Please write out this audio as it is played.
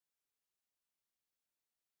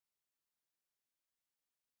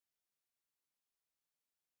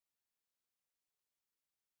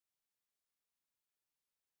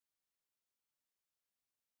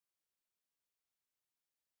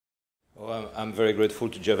Well, I'm very grateful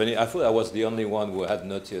to Giovanni. I thought I was the only one who had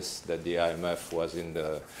noticed that the IMF was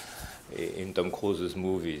in Tom Cruise's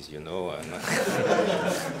movies, you know. And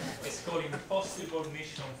it's called Impossible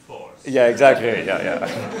Mission Force. Yeah, exactly. Yeah.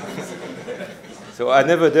 So I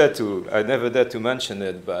never dared to mention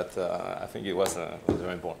it, but I think it was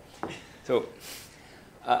very important. So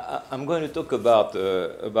I'm going to talk about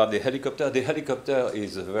the helicopter. The helicopter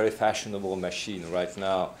is a very fashionable machine right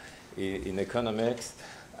now in economics.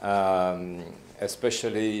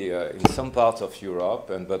 Especially in some parts of Europe,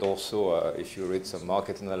 but also if you read some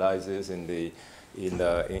market analysis in the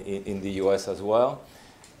US as well.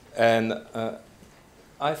 And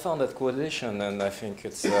I found that coalition, and I think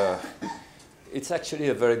it's actually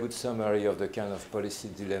a very good summary of the kind of policy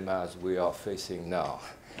dilemmas we are facing now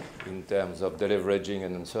in terms of deleveraging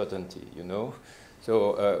and uncertainty, you know.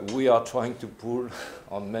 So we are trying to pull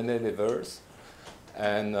on many levers.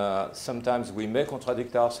 And sometimes we may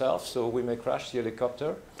contradict ourselves, so we may crash the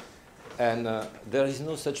helicopter. And there is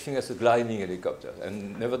no such thing as a gliding helicopter.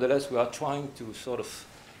 And nevertheless, we are trying to sort of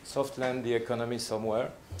soft land the economy somewhere.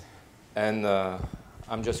 And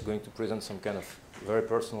I'm just going to present some kind of very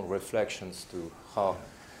personal reflections to how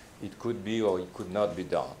it could be or it could not be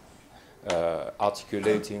done,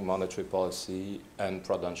 articulating monetary policy and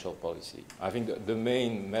prudential policy. I think the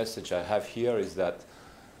main message I have here is that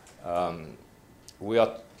we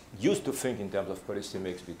are used to think in terms of policy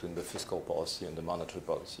mix between the fiscal policy and the monetary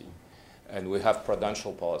policy. And we have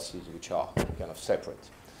prudential policies which are kind of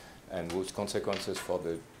separate and whose consequences for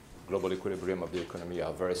the global equilibrium of the economy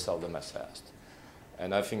are very seldom assessed.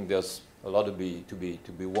 And I think there's a lot to be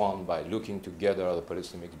won by looking together the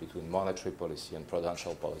policy mix between monetary policy and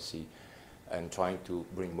prudential policy and trying to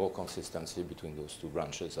bring more consistency between those two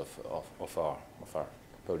branches of our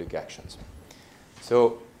public actions.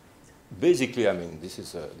 So basically, I mean, this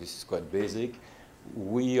is quite basic.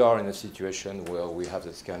 We are in a situation where we have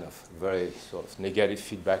this kind of very sort of negative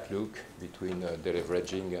feedback loop between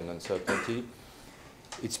deleveraging and uncertainty.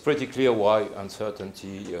 It's pretty clear why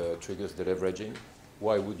uncertainty triggers deleveraging.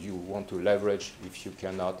 Why would you want to leverage if you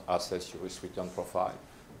cannot assess your risk-return profile?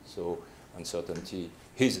 So uncertainty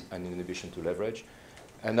is an inhibition to leverage.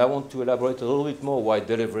 And I want to elaborate a little bit more why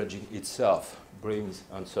deleveraging itself brings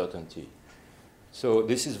uncertainty. So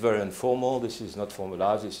this is very informal. This is not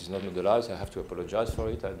formalized. This is not modelized. I have to apologize for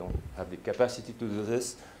it. I don't have the capacity to do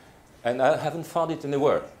this. And I haven't found it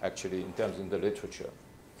anywhere, actually, in terms of the literature.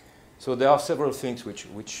 So there are several things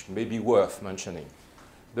which may be worth mentioning.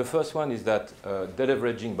 The first one is that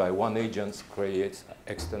deleveraging by one agent creates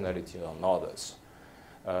externality on others.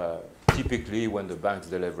 Typically, when the banks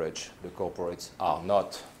deleverage, the corporates are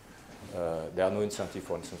not, there are no incentive,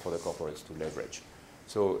 for instance, for the corporates to leverage.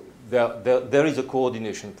 So there is a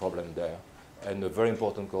coordination problem there, and a very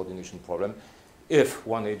important coordination problem. If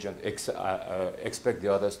one agent expects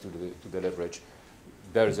the others to deleverage,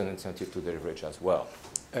 there is an incentive to deleverage as well.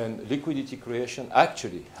 And liquidity creation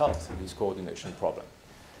actually helps this coordination problem.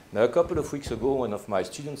 Now, a couple of weeks ago, one of my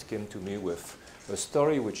students came to me with a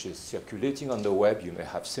story which is circulating on the web. You may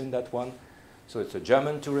have seen that one. So it's a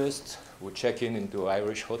German tourist who checked in into an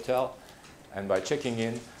Irish hotel, and by checking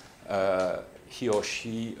in, he or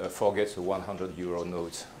she forgets a 100-euro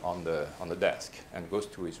note on the desk and goes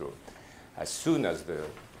to his room. As soon as the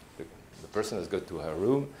person has got to her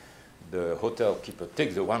room, the hotel keeper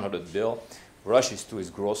takes the 100 bill, rushes to his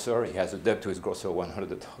grocer. He has a debt to his grocer of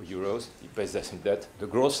 100 euros. He pays that in debt. The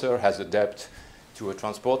grocer has a debt to a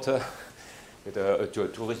transporter, to a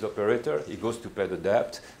tourist operator. He goes to pay the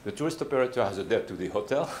debt. The tourist operator has a debt to the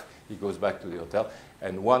hotel. He goes back to the hotel.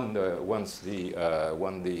 And when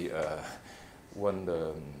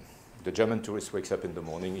the German tourist wakes up in the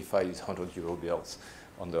morning, he finds 100-euro bills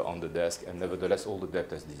on the desk, and nevertheless, all the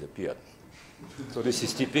debt has disappeared. So this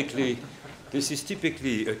is typically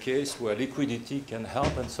a case where liquidity can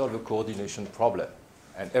help and solve a coordination problem,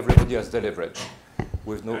 and everybody has deleveraged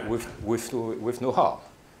with no harm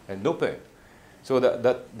and no pain. So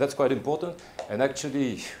that's quite important, and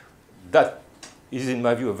actually, that is, in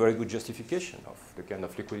my view, a very good justification of the kind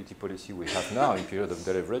of liquidity policy we have now in period of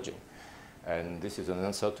deleveraging. And this is an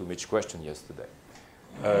answer to Mitch's question yesterday.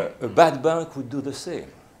 A bad bank would do the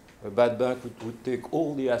same. A bad bank would take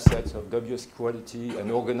all the assets of dubious quality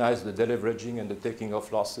and organize the deleveraging and the taking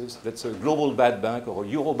of losses. That's a global bad bank or a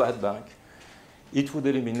Euro bad bank. It would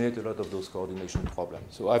eliminate a lot of those coordination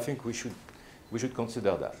problems. So I think we should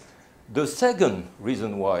consider that. The second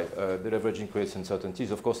reason why deleveraging creates uncertainties,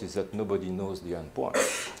 of course, is that nobody knows the end point.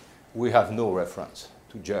 We have no reference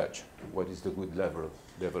to judge what is the good level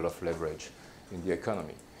of leverage in the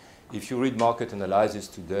economy. If you read market analysis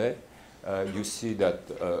today, you see that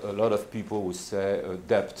a lot of people would say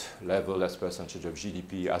debt level as percentage of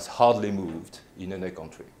GDP has hardly moved in any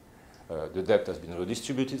country. The debt has been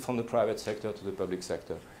redistributed from the private sector to the public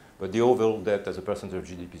sector, but the overall debt as a percentage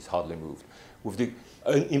of GDP has hardly moved, with the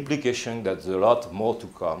implication that there's a lot more to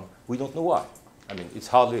come. We don't know why. I mean,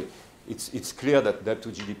 it's clear that debt to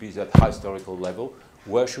GDP is at high historical level.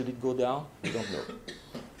 Where should it go down? We don't know.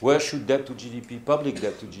 Where should debt to GDP, public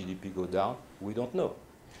debt to GDP go down? We don't know.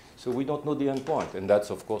 So we don't know the end point, and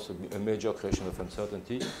that's, of course, a major creation of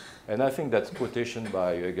uncertainty. And I think that quotation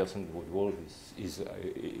by Gerson-Wood-Wolf is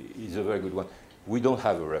a very good one. We don't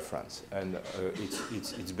have a reference, and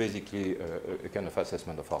it's basically a kind of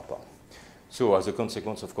assessment of our part. So as a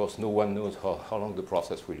consequence, of course, no one knows how long the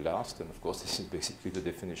process will last, and of course, this is basically the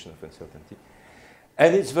definition of uncertainty.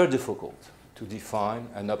 And it's very difficult to define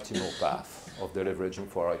an optimal path of deleveraging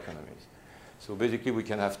for our economies. So basically, we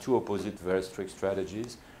can have two opposite, very strict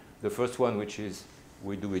strategies. The first one, which is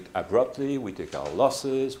we do it abruptly, we take our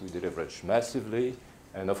losses, we deleverage massively,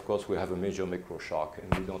 and of course we have a major macro shock,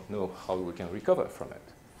 and we don't know how we can recover from it.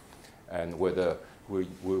 And whether we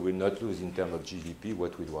will not lose in terms of GDP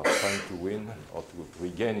what we were trying to win or to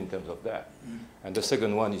regain in terms of that. And the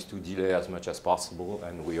second one is to delay as much as possible,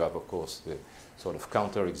 and we have, of course, the sort of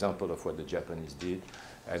counter example of what the Japanese did,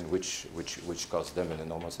 and which cost them an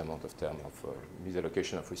enormous amount of term of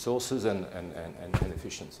misallocation of resources and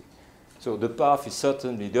efficiency. So the path is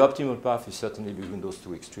certainly, the optimal path is certainly between those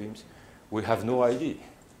two extremes. We have no idea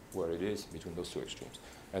where it is between those two extremes.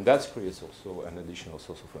 And that creates also an additional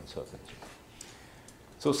source of uncertainty.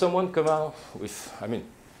 So someone come out with, I mean,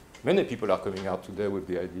 many people are coming out today with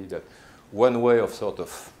the idea that one way of sort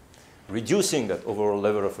of reducing that overall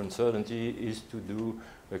level of uncertainty is to do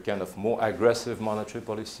a kind of more aggressive monetary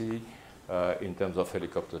policy in terms of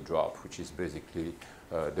helicopter drop, which is basically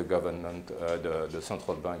the government, the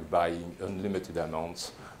central bank buying unlimited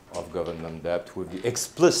amounts of government debt with the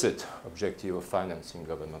explicit objective of financing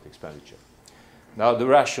government expenditure. Now, the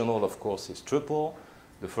rationale, of course, is triple.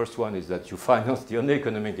 The first one is that you finance the only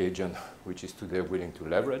economic agent which is today willing to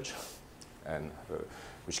leverage and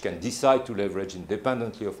which can decide to leverage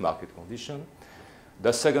independently of market condition.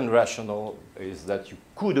 The second rationale is that you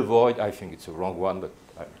could avoid, I think it's a wrong one, but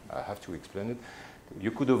I have to explain it.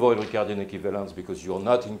 You could avoid Ricardian equivalence because you're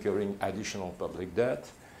not incurring additional public debt.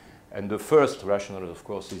 And the first rationale, of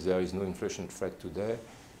course, is there is no inflation threat today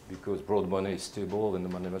because broad money is stable and the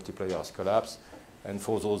money multiplier has collapsed. And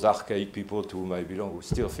for those archaic people to whom I belong who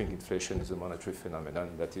still think inflation is a monetary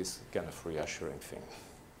phenomenon, that is kind of reassuring thing.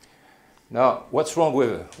 Now, what's wrong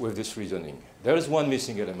with this reasoning? There is one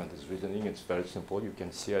missing element of this reasoning. It's very simple. You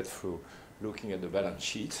can see it through looking at the balance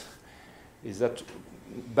sheet, is that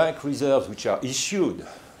bank reserves which are issued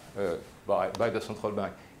by the central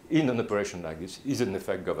bank in an operation like this is in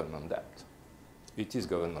effect government debt. It is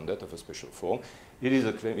government debt of a special form. It is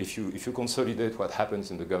a claim. If you consolidate what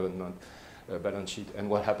happens in the government balance sheet and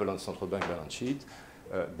what happened on central bank balance sheet,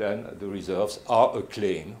 then the reserves are a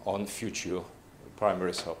claim on future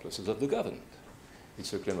primary surpluses of the government.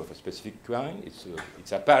 It's a claim of a specific kind.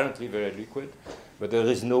 It's apparently very liquid, but there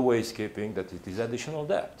is no way escaping that it is additional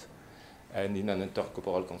debt. And in an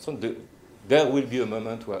intercorporal concern, there will be a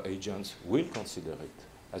moment where agents will consider it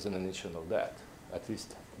as an additional debt. At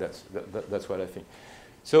least that's what I think.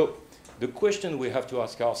 So the question we have to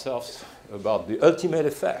ask ourselves about the ultimate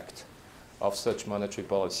effect of such monetary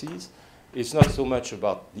policies is not so much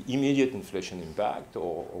about the immediate inflation impact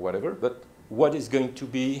or whatever, but what is going to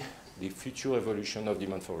be the future evolution of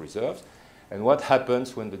demand for reserves, and what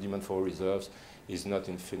happens when the demand for reserves is not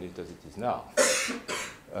infinite as it is now.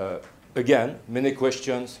 Again, many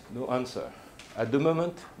questions, no answer. At the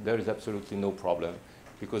moment, there is absolutely no problem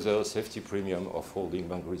because there is a safety premium of holding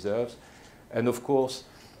bank reserves. And of course,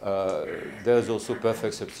 there is also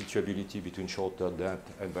perfect substitutability between short-term debt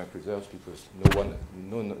and bank reserves because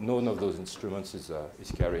none of those instruments is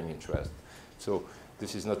carrying interest. So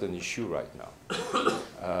this is not an issue right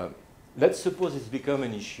now. Let's suppose it's become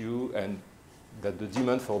an issue and that the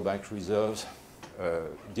demand for bank reserves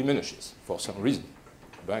diminishes for some reason.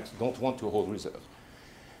 Banks don't want to hold reserves.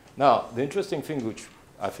 Now, the interesting thing, which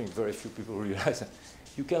I think very few people realize,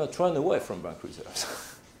 you cannot run away from bank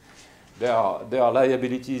reserves. There are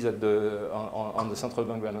liabilities on the central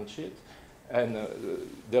bank balance sheet, and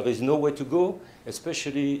there is no way to go,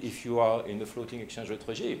 especially if you are in a floating exchange rate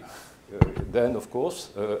regime. Then, of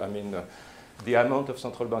course, the amount of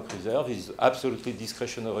central bank reserve is absolutely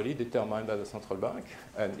discretionarily determined by the central bank,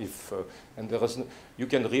 and you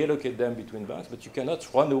can reallocate them between banks, but you cannot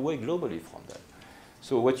run away globally from them.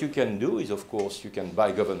 So what you can do is, of course, you can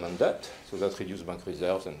buy government debt, so that reduces bank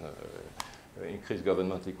reserves and increase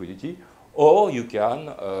government liquidity, or you can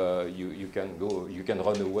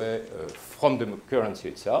run away from the currency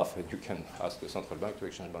itself, and you can ask the central bank to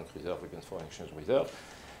exchange bank reserve against foreign exchange reserve.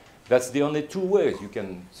 That's the only two ways you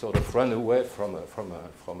can sort of run away from a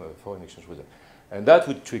foreign exchange reserve. And that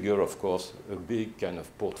would trigger, of course, a big kind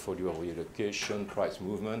of portfolio reallocation, price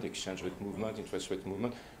movement, exchange rate movement, interest rate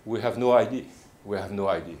movement. We have no idea. We have no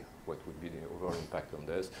idea what would be the overall impact on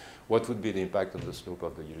this, what would be the impact on the slope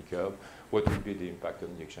of the yield curve, what would be the impact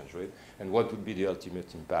on the exchange rate, and what would be the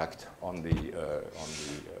ultimate impact on the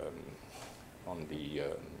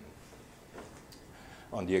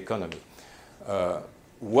economy.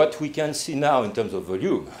 What we can see now in terms of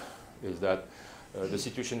volume is that the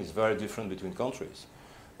situation is very different between countries.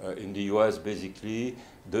 In the US, basically,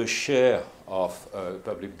 the share of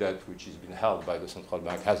public debt which has been held by the central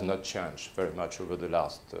bank has not changed very much over the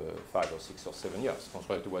last 5 or 6 or 7 years,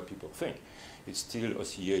 contrary to what people think. It's still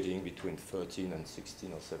oscillating between 13 and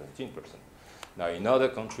 16 or 17%. Now, in other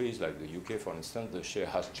countries, like the UK, for instance, the share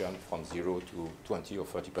has jumped from 0 to 20 or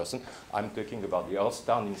 30%. I'm talking about the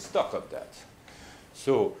outstanding stock of debt.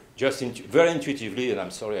 So just very intuitively, and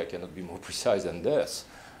I'm sorry I cannot be more precise than this,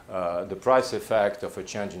 the price effect of a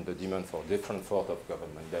change in the demand for different forms of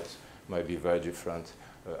government debt might be very different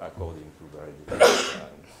according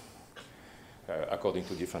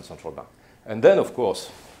to different central banks. And then, of course,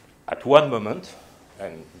 at one moment,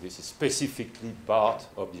 and this is specifically part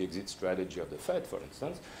of the exit strategy of the Fed, for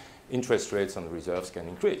instance, interest rates on reserves can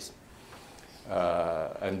increase.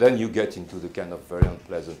 And then you get into the kind of very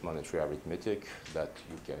unpleasant monetary arithmetic that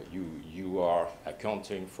you are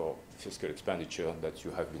accounting for fiscal expenditure that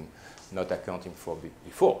you have been not accounting for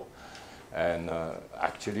before. And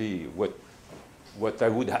actually, what I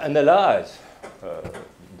would analyze,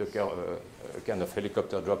 the kind of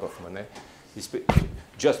helicopter drop of money, is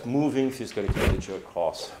just moving fiscal expenditure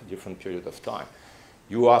across different periods of time.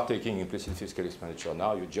 You are taking implicit fiscal expenditure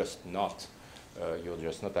now. You're just not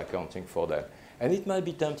accounting for that. And it might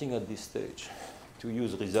be tempting at this stage to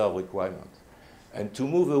use reserve requirement and to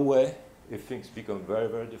move away, if things become very,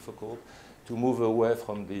 very difficult, to move away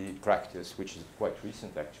from the practice, which is quite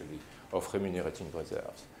recent actually, of remunerating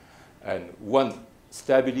reserves. And one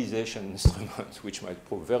stabilization instrument, which might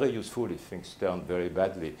prove very useful if things turn very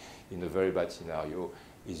badly in a very bad scenario,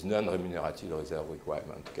 is non-remunerative reserve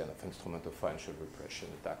requirement, kind of instrument of financial repression,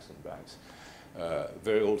 attacks on banks.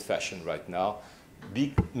 Very old-fashioned right now,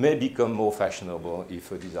 may become more fashionable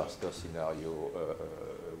if a disaster scenario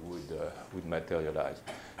would materialize.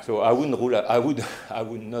 So I would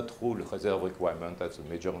not rule reserve requirement as a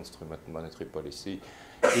major instrument in monetary policy.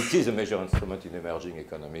 It is a major instrument in emerging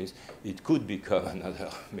economies. It could become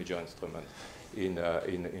another major instrument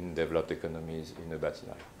in developed economies in a bad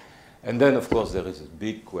scenario. And then, of course, there is a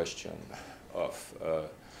big question of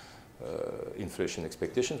inflation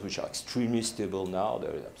expectations, which are extremely stable now.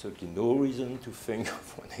 There is absolutely no reason to think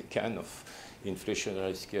of any kind of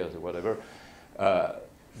inflationary scares or whatever.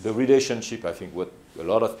 The relationship, I think, what a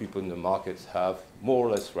lot of people in the markets have, more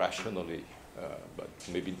or less rationally, but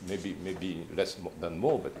maybe less than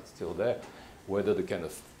more, but it's still there, whether the kind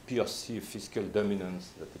of perceived fiscal dominance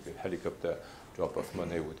that the helicopter drop of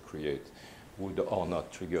money would create would or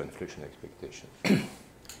not trigger inflation expectation.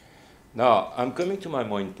 Now, I'm coming to my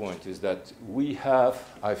main point, is that we have,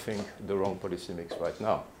 I think, the wrong policy mix right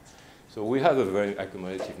now. So we have a very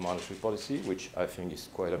accommodative monetary policy, which I think is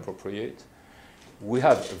quite appropriate. We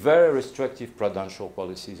have very restrictive prudential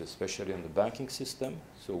policies, especially in the banking system.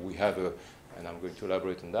 So we have and I'm going to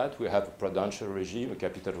elaborate on that, we have a prudential regime, a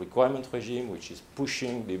capital requirement regime, which is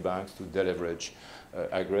pushing the banks to deleverage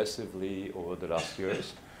aggressively over the last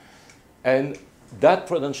years. And that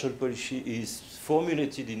prudential policy is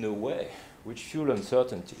formulated in a way which fuels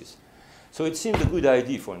uncertainties. So it seemed a good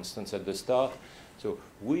idea, for instance, at the start. So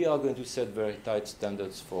we are going to set very tight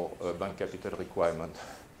standards for bank capital requirement.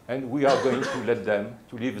 And we are going to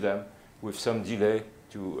leave them with some delay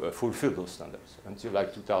to fulfill those standards until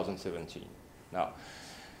like 2017. Now,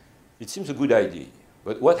 it seems a good idea.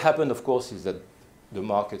 But what happened, of course, is that the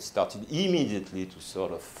market started immediately to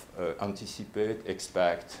sort of anticipate,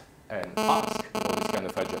 expect, and ask for this kind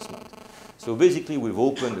of adjustment. So basically, we've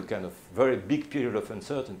opened a kind of very big period of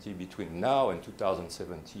uncertainty between now and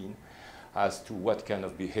 2017 as to what kind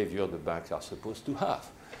of behavior the banks are supposed to have.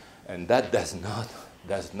 And that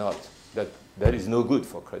that is no good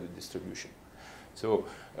for credit distribution. So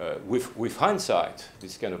with hindsight,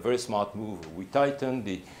 this kind of very smart move, we tightened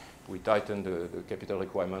the capital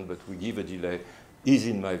requirement, but we give a delay, is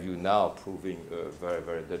in my view now proving very,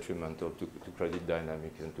 very detrimental to credit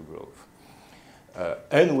dynamics and to growth.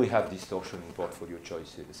 And we have distortion in portfolio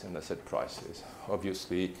choices and asset prices.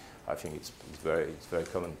 Obviously, I think it's very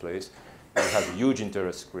commonplace. We have huge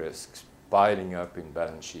interest risks piling up in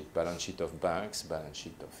balance sheet of banks, balance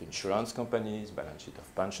sheet of insurance companies, balance sheet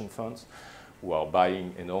of pension funds, who are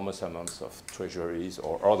buying enormous amounts of treasuries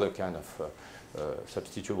or other kind of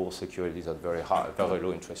substitutable securities at very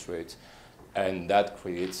low interest rates. And that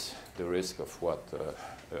creates the risk of what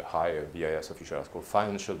a higher BIS official has called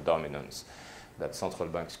financial dominance, that central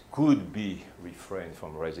banks could be refrained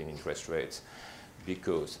from raising interest rates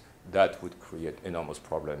because that would create enormous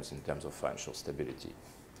problems in terms of financial stability.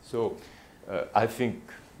 So I think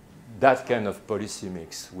that kind of policy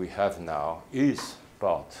mix we have now is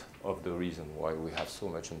part of the reason why we have so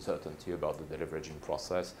much uncertainty about the deleveraging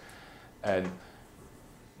process. And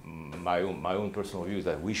my own personal view is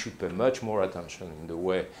that we should pay much more attention in the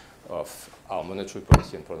way of our monetary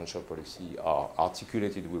policy and prudential policy are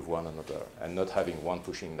articulated with one another and not having one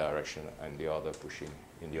pushing direction and the other pushing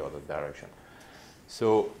in the other direction.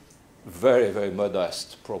 So very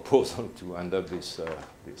modest proposal to end up this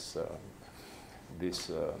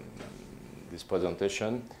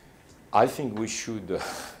presentation. I think we should,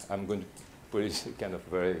 I'm going to put it in kind of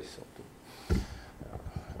very sort of,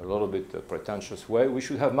 a little bit pretentious way. We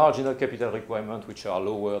should have marginal capital requirements which are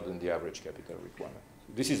lower than the average capital requirement.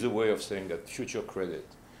 This is a way of saying that future credit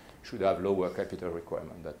should have lower capital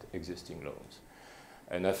requirement than existing loans.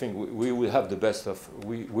 And I think we will have the best of,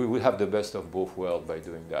 we will have the best of both worlds by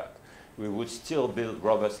doing that. We would still build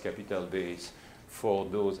robust capital base for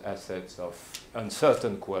those assets of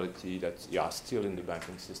uncertain quality that are still in the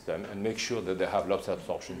banking system and make sure that they have lots of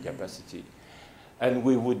absorption capacity. And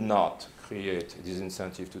we would not create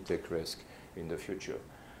disincentive to take risk in the future.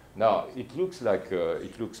 Now, it looks like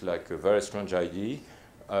a very strange idea.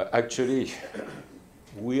 Actually,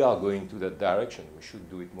 we are going to that direction. We should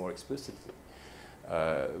do it more explicitly.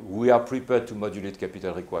 We are prepared to modulate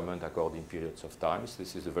capital requirement according periods of times.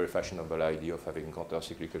 This is a very fashionable idea of having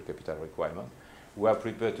counter-cyclical capital requirement. We are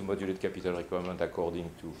prepared to modulate capital requirement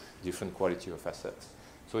according to different quality of assets.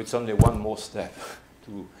 So it's only one more step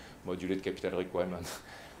to modulate capital requirement,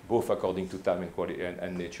 both according to time and quality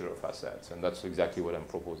and nature of assets. And that's exactly what I'm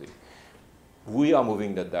proposing. We are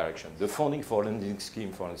moving that direction. The funding for lending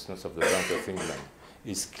scheme, for instance, of the Bank of England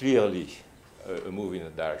is clearly a move in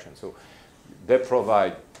that direction. So they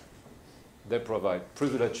provide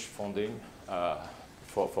privileged funding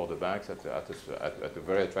for the banks at a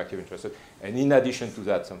very attractive interest rate. And in addition to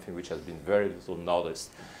that, something which has been very little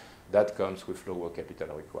noticed, that comes with lower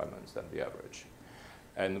capital requirements than the average.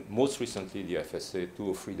 And most recently, the FSA, 2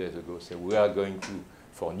 or 3 days ago, said we are going to,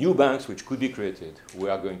 for new banks which could be created, we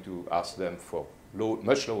are going to ask them for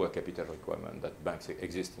much lower capital requirement than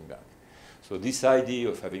existing banks. So this idea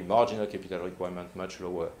of having marginal capital requirement much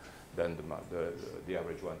lower than the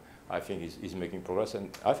average one, I think is making progress, and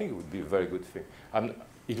I think it would be a very good thing.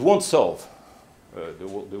 It won't solve the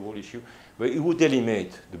whole issue, but it would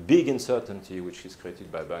eliminate the big uncertainty which is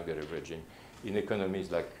created by bank deleveraging in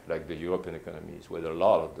economies like the European economies, where a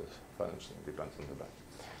lot of the financing depends on the bank.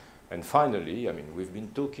 And finally, I mean, we've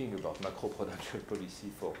been talking about macroprudential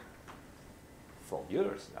policy for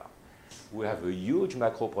years now. We have a huge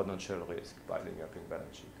macroprudential risk piling up in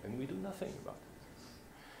balance sheet, and we do nothing about it.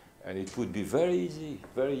 And it would be very easy,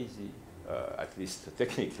 at least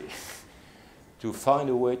technically, to find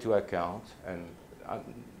a way to account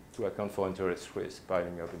for interest risk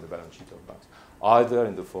piling up in the balance sheet of banks, either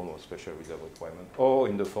in the form of special reserve requirement or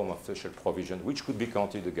in the form of special provision, which could be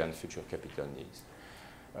counted against future capital needs.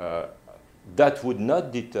 That would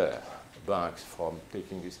not deter banks from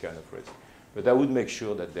taking this kind of risk, but that would make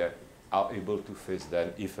sure that they are able to face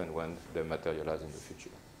them if and when they materialize in the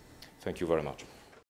future. Thank you very much.